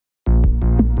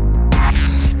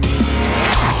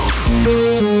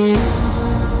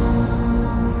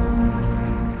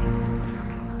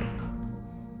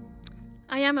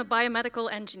a biomedical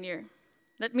engineer.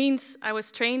 That means I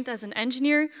was trained as an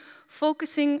engineer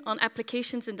focusing on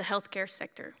applications in the healthcare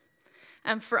sector.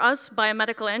 And for us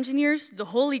biomedical engineers, the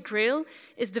holy grail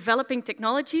is developing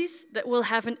technologies that will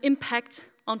have an impact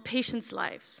on patients'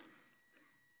 lives.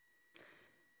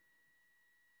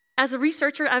 As a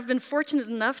researcher, I've been fortunate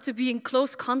enough to be in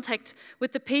close contact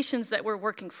with the patients that we're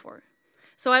working for.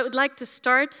 So I would like to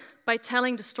start by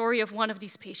telling the story of one of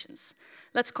these patients.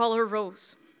 Let's call her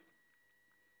Rose.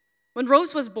 When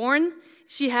Rose was born,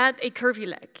 she had a curvy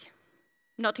leg.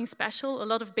 Nothing special, a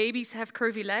lot of babies have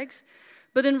curvy legs,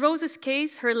 but in Rose's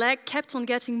case, her leg kept on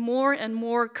getting more and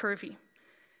more curvy.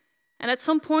 And at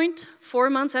some point, 4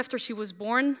 months after she was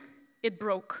born, it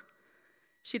broke.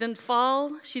 She didn't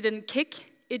fall, she didn't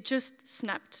kick, it just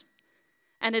snapped.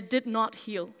 And it did not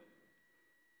heal.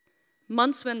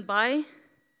 Months went by,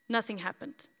 nothing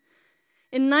happened.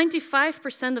 In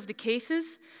 95% of the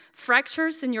cases,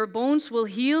 fractures in your bones will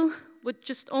heal with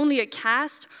just only a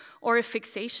cast or a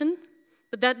fixation,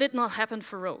 but that did not happen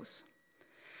for Rose.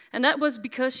 And that was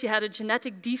because she had a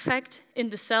genetic defect in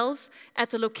the cells at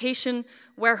the location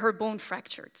where her bone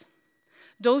fractured.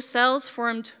 Those cells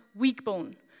formed weak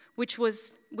bone, which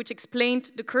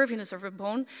explained the curviness of her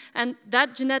bone, and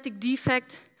that genetic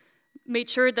defect made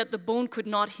sure that the bone could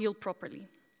not heal properly.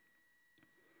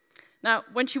 Now,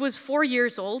 when she was 4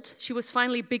 years old, she was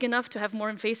finally big enough to have more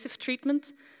invasive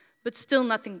treatment, but still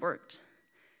nothing worked.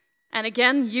 And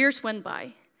again, years went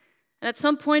by. And at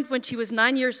some point when she was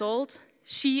 9 years old,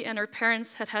 she and her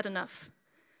parents had had enough.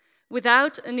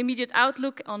 Without an immediate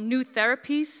outlook on new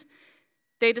therapies,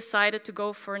 they decided to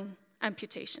go for an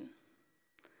amputation.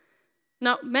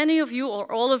 Now, many of you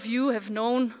or all of you have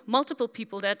known multiple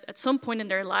people that at some point in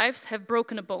their lives have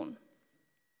broken a bone.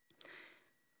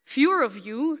 Fewer of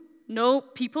you know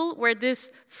people where this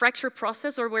fracture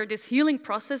process or where this healing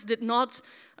process did not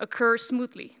occur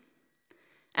smoothly.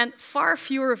 And far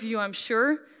fewer of you, I'm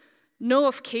sure, know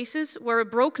of cases where a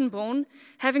broken bone,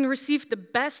 having received the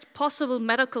best possible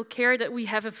medical care that we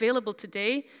have available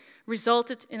today,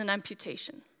 resulted in an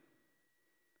amputation.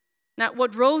 Now,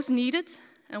 what Rose needed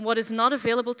and what is not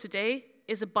available today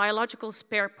is a biological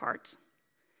spare part.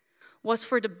 Was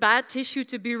for the bad tissue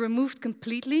to be removed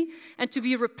completely and to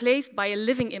be replaced by a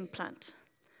living implant.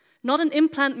 Not an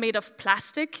implant made of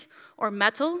plastic or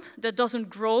metal that doesn't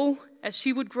grow as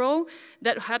she would grow,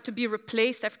 that had to be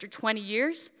replaced after 20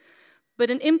 years,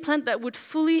 but an implant that would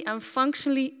fully and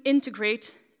functionally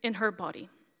integrate in her body.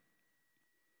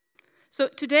 So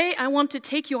today I want to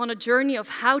take you on a journey of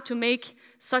how to make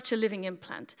such a living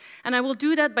implant. And I will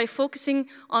do that by focusing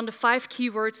on the 5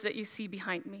 keywords that you see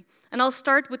behind me. And I'll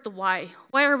start with the why.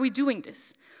 Why are we doing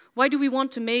this? Why do we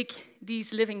want to make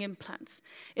these living implants?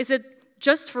 Is it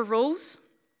just for Rose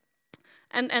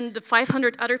and the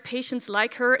 500 other patients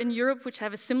like her in Europe which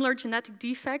have a similar genetic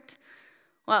defect?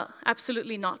 Well,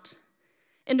 absolutely not.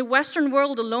 In the Western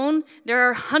world alone, there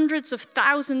are hundreds of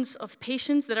thousands of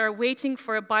patients that are waiting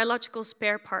for a biological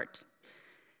spare part.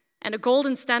 And a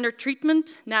golden standard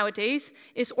treatment nowadays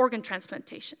is organ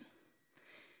transplantation.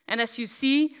 And as you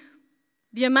see,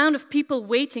 the amount of people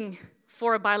waiting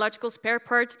for a biological spare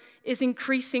part is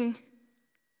increasing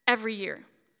every year.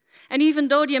 And even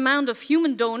though the amount of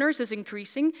human donors is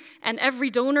increasing, and every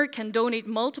donor can donate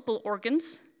multiple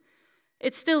organs,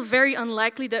 it's still very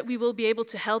unlikely that we will be able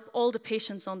to help all the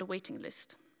patients on the waiting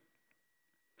list.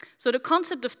 So the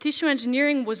concept of tissue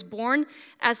engineering was born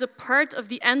as a part of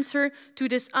the answer to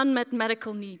this unmet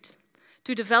medical need,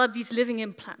 to develop these living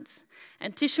implants.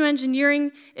 And tissue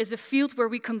engineering is a field where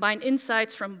we combine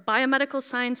insights from biomedical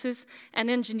sciences and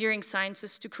engineering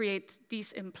sciences to create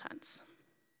these implants.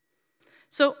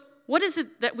 So what is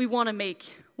it that we want to make?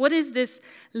 What is this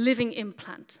living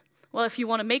implant? Well, if you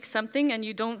want to make something and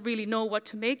you don't really know what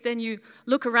to make, then you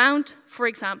look around for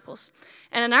examples.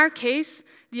 And in our case,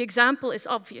 the example is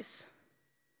obvious.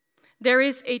 There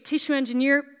is a tissue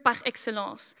engineer par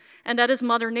excellence, and that is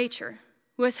Mother Nature,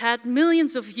 who has had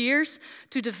millions of years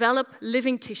to develop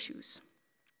living tissues.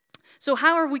 So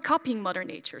how are we copying Mother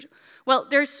Nature? Well,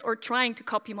 or trying to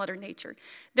copy Mother Nature.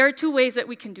 There are 2 ways that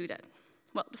we can do that.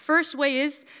 Well, the first way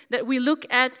is that we look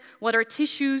at what our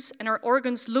tissues and our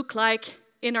organs look like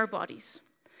in our bodies.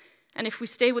 And if we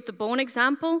stay with the bone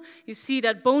example, you see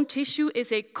that bone tissue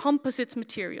is a composite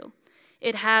material.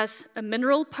 It has a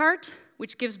mineral part,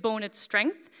 which gives bone its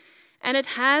strength, and it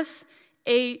has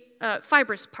a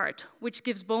fibrous part, which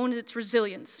gives bone its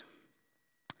resilience.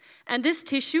 And this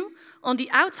tissue, on the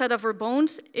outside of our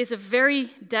bones, is a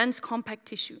very dense, compact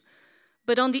tissue.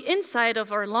 But on the inside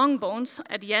of our long bones,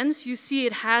 at the ends, you see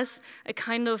it has a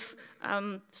kind of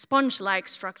sponge-like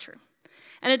structure.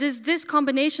 And it is this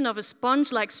combination of a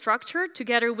sponge-like structure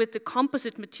together with the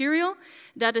composite material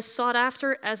that is sought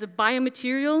after as a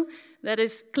biomaterial that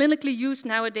is clinically used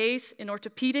nowadays in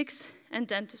orthopedics and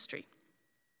dentistry.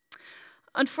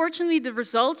 Unfortunately, the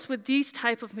results with these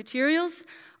type of materials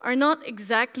are not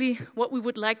exactly what we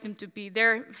would like them to be.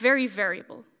 They're very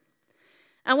variable.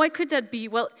 And why could that be?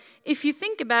 Well, if you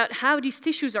think about how these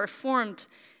tissues are formed,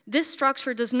 this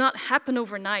structure does not happen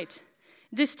overnight.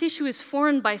 This tissue is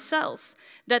formed by cells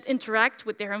that interact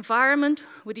with their environment,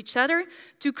 with each other,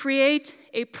 to create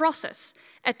a process,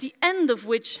 at the end of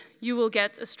which you will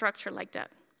get a structure like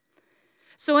that.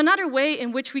 So another way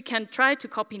in which we can try to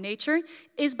copy nature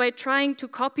is by trying to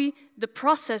copy the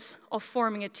process of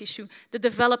forming a tissue, the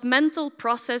developmental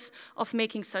process of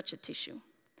making such a tissue.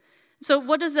 So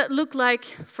what does that look like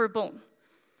for bone?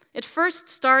 It first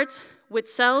starts with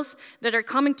cells that are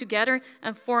coming together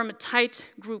and form a tight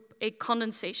group, a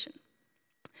condensation.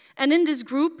 And in this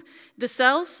group, the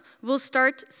cells will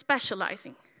start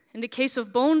specializing. In the case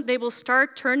of bone, they will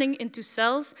start turning into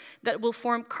cells that will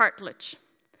form cartilage.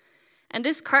 And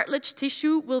this cartilage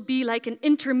tissue will be like an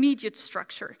intermediate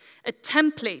structure, a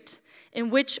template, in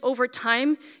which over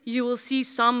time you will see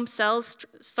some cells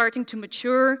starting to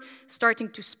mature, starting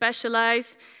to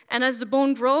specialize. And as the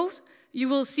bone grows, you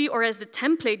will see, or as the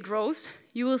template grows,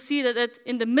 you will see that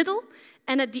in the middle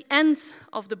and at the ends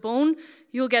of the bone,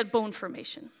 you'll get bone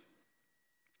formation.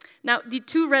 Now, the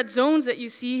two red zones that you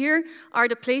see here are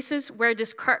the places where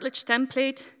this cartilage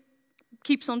template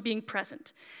keeps on being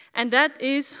present. And that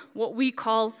is what we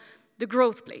call the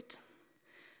growth plate.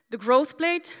 The growth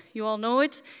plate, you all know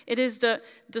it, it is the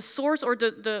source or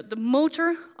the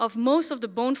motor of most of the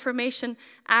bone formation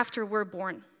after we're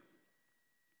born.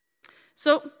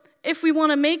 So if we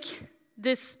want to make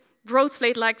this growth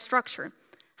plate-like structure,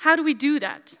 how do we do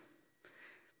that?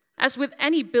 As with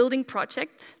any building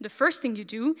project, the first thing you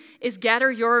do is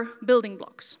gather your building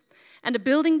blocks. And the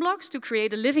building blocks to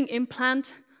create a living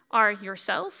implant are your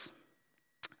cells,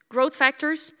 growth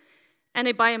factors, and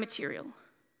a biomaterial.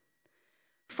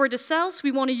 For the cells,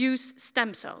 we want to use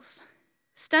stem cells.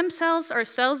 Stem cells are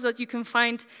cells that you can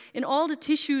find in all the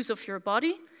tissues of your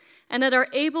body and that are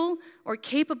able or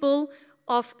capable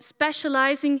of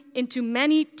specializing into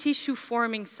many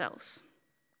tissue-forming cells.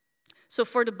 So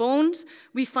for the bones,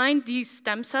 we find these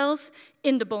stem cells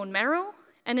in the bone marrow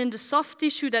and in the soft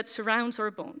tissue that surrounds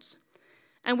our bones.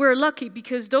 And we're lucky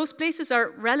because those places are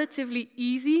relatively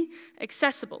easy,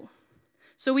 accessible.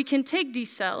 So we can take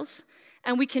these cells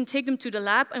and we can take them to the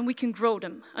lab and we can grow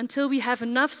them until we have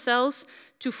enough cells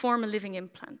to form a living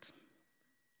implant.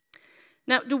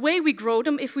 Now, the way we grow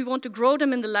them, if we want to grow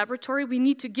them in the laboratory, we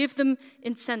need to give them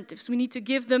incentives. We need to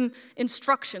give them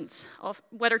instructions of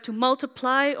whether to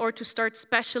multiply or to start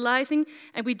specializing,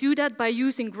 and we do that by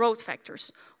using growth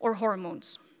factors or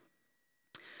hormones.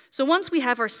 So once we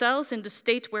have our cells in the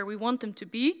state where we want them to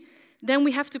be, then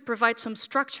we have to provide some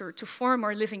structure to form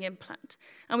our living implant.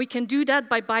 And we can do that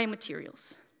by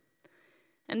biomaterials.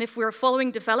 And if we're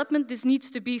following development, this needs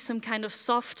to be some kind of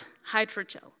soft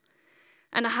hydrogel.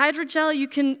 And a hydrogel, you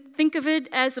can think of it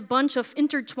as a bunch of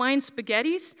intertwined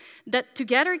spaghettis that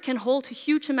together can hold a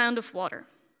huge amount of water.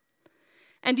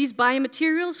 And these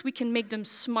biomaterials, we can make them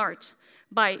smart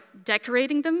by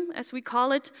decorating them, as we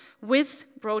call it, with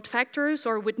growth factors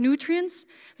or with nutrients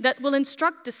that will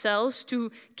instruct the cells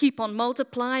to keep on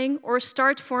multiplying or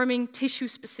start forming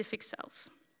tissue-specific cells.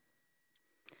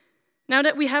 Now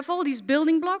that we have all these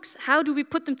building blocks, how do we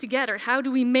put them together? How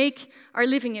do we make our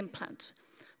living implant?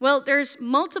 Well, there's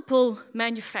multiple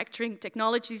manufacturing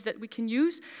technologies that we can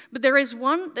use, but there is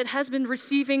one that has been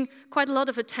receiving quite a lot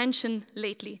of attention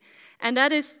lately, and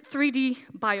that is 3D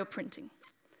bioprinting.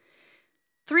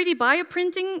 3D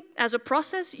bioprinting as a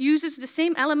process uses the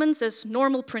same elements as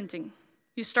normal printing.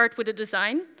 You start with a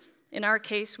design. In our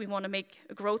case, we want to make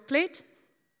a growth plate.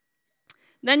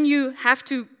 Then you have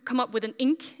to come up with an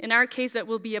ink. In our case, that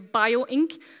will be a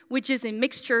bio-ink, which is a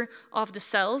mixture of the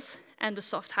cells and the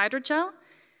soft hydrogel.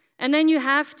 And then you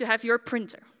have to have your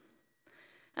printer.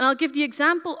 And I'll give the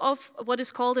example of what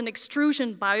is called an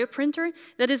extrusion bioprinter.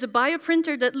 That is a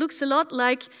bioprinter that looks a lot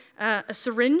like a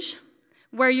syringe,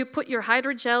 where you put your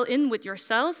hydrogel in with your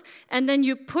cells, and then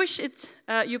you push the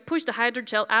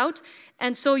hydrogel out,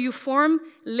 and so you form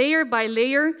layer by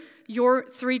layer your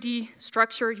 3D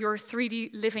structure, your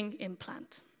 3D living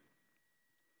implant.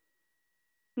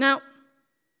 Now,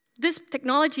 this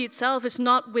technology itself is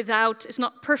not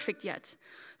perfect yet.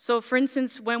 So for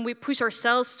instance, when we push our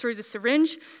cells through the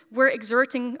syringe, we're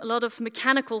exerting a lot of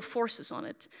mechanical forces on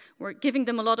it. We're giving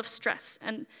them a lot of stress.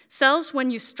 And cells,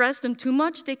 when you stress them too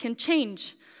much, they can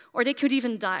change, or they could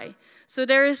even die. So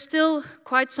there is still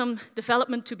quite some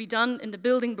development to be done in the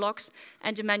building blocks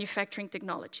and the manufacturing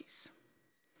technologies.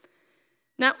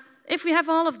 Now, if we have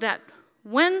all of that,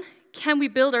 when can we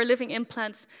build our living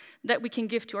implants that we can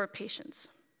give to our patients?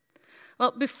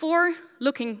 Well, before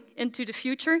looking into the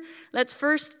future, let's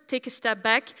first take a step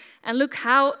back and look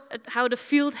at how the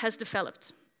field has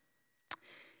developed.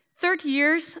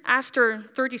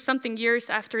 30-something years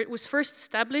after it was first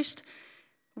established,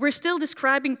 we're still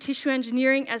describing tissue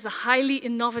engineering as a highly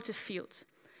innovative field.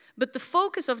 But the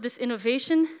focus of this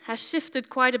innovation has shifted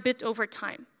quite a bit over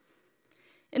time.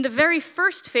 In the very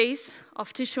first phase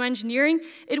of tissue engineering,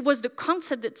 it was the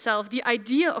concept itself, the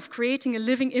idea of creating a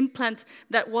living implant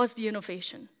that was the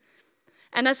innovation.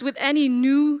 And as with any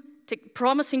new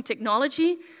promising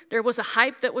technology, there was a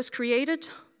hype that was created,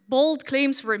 bold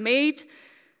claims were made,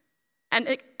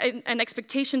 and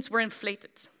expectations were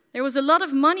inflated. There was a lot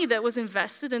of money that was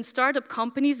invested in startup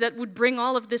companies that would bring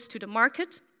all of this to the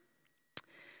market.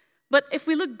 But if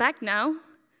we look back now,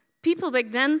 people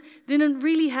back then didn't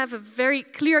really have a very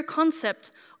clear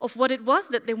concept of what it was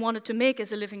that they wanted to make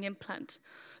as a living implant,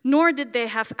 nor did they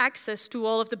have access to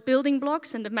all of the building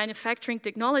blocks and the manufacturing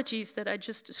technologies that I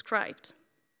just described.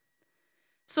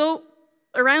 So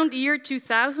around the year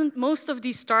 2000, most of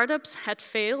these startups had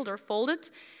failed or folded,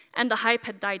 and the hype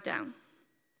had died down.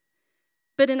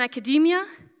 But in academia,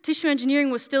 tissue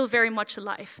engineering was still very much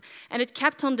alive, and it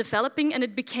kept on developing, and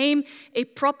it became a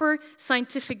proper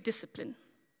scientific discipline,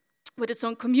 with its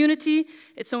own community,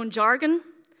 its own jargon,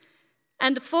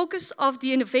 and the focus of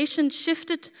the innovation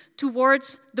shifted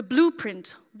towards the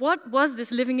blueprint. What was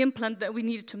this living implant that we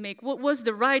needed to make? What was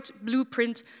the right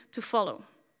blueprint to follow?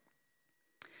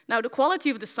 Now, the quality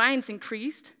of the science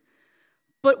increased,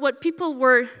 but what people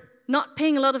were not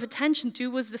paying a lot of attention to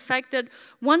was the fact that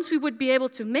once we would be able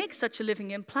to make such a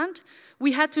living implant,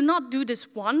 we had to not do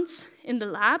this once in the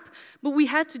lab, but we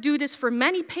had to do this for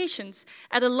many patients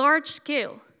at a large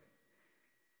scale.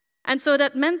 And so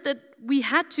that meant that we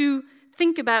had to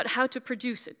think about how to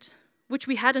produce it, which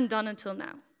we hadn't done until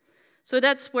now. So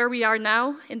that's where we are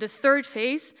now in the third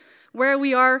phase, where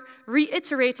we are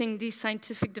reiterating these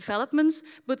scientific developments,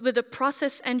 but with a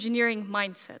process engineering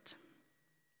mindset.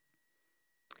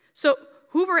 So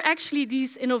who were actually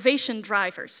these innovation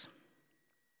drivers?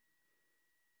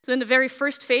 So in the very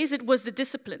first phase, it was the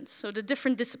disciplines, so the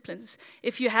different disciplines.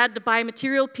 If you had the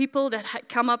biomaterial people that had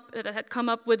come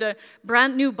up with a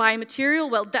brand new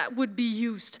biomaterial, well, that would be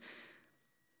used.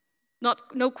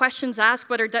 No questions asked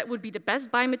whether that would be the best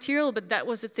biomaterial, but that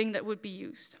was the thing that would be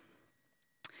used.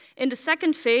 In the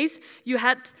second phase, you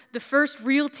had the first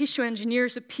real tissue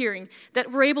engineers appearing that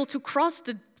were able to cross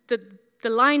the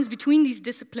lines between these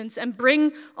disciplines and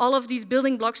bring all of these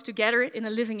building blocks together in a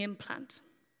living implant.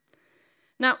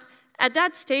 Now, at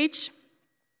that stage,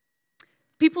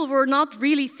 people were not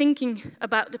really thinking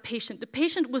about the patient. The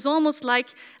patient was almost like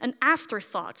an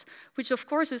afterthought, which of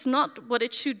course is not what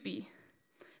it should be.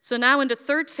 So now in the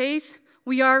third phase,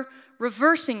 we are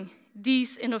reversing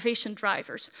these innovation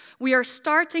drivers. We are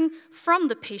starting from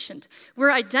the patient.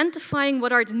 We're identifying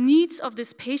what are the needs of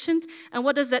this patient and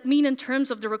what does that mean in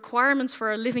terms of the requirements for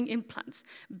our living implants,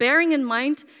 bearing in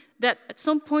mind that at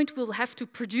some point we'll have to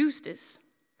produce this.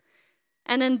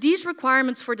 And then these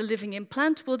requirements for the living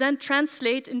implant will then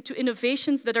translate into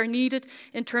innovations that are needed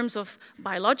in terms of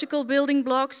biological building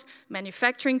blocks,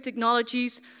 manufacturing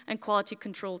technologies, and quality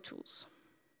control tools.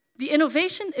 The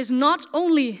innovation is not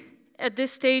only at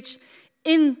this stage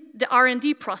in the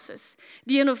R&D process.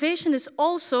 The innovation is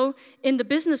also in the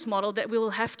business model that we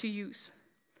will have to use.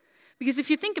 Because if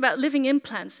you think about living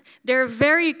implants, they're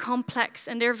very complex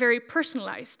and they're very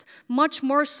personalized, much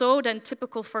more so than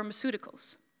typical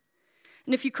pharmaceuticals.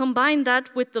 And if you combine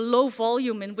that with the low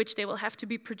volume in which they will have to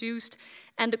be produced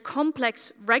and the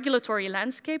complex regulatory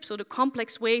landscape, so the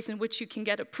complex ways in which you can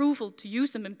get approval to use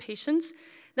them in patients,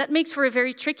 that makes for a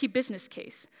very tricky business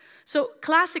case. So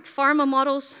classic pharma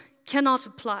models cannot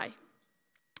apply.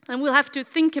 And we'll have to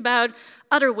think about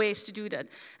other ways to do that.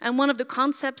 And one of the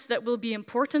concepts that will be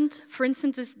important, for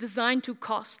instance, is design to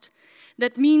cost.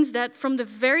 That means that from the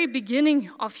very beginning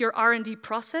of your R&D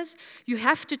process, you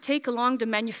have to take along the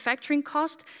manufacturing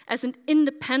cost as an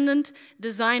independent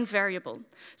design variable,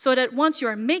 so that once you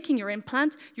are making your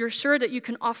implant, you're sure that you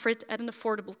can offer it at an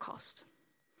affordable cost.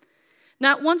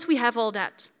 Now, once we have all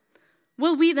that,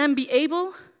 will we then be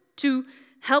able to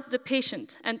help the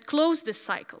patient and close this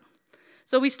cycle?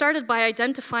 So we started by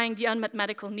identifying the unmet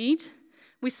medical need.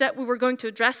 We said we were going to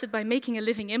address it by making a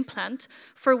living implant,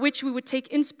 for which we would take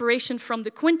inspiration from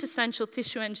the quintessential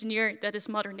tissue engineer that is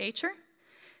Mother Nature,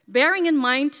 bearing in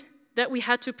mind that we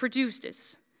had to produce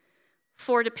this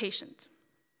for the patient.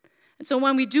 And so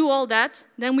when we do all that,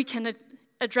 then we can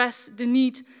address the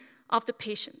need of the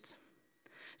patient.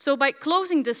 So by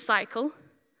closing this cycle,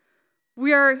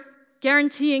 we are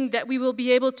guaranteeing that we will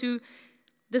be able to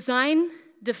design,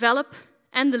 develop,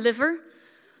 and deliver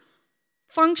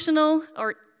functional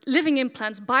or living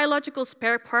implants, biological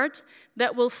spare parts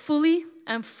that will fully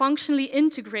and functionally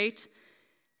integrate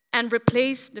and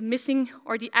replace the missing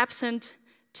or the absent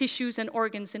tissues and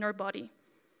organs in our body,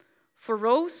 for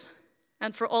Rose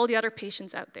and for all the other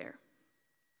patients out there.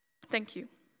 Thank you.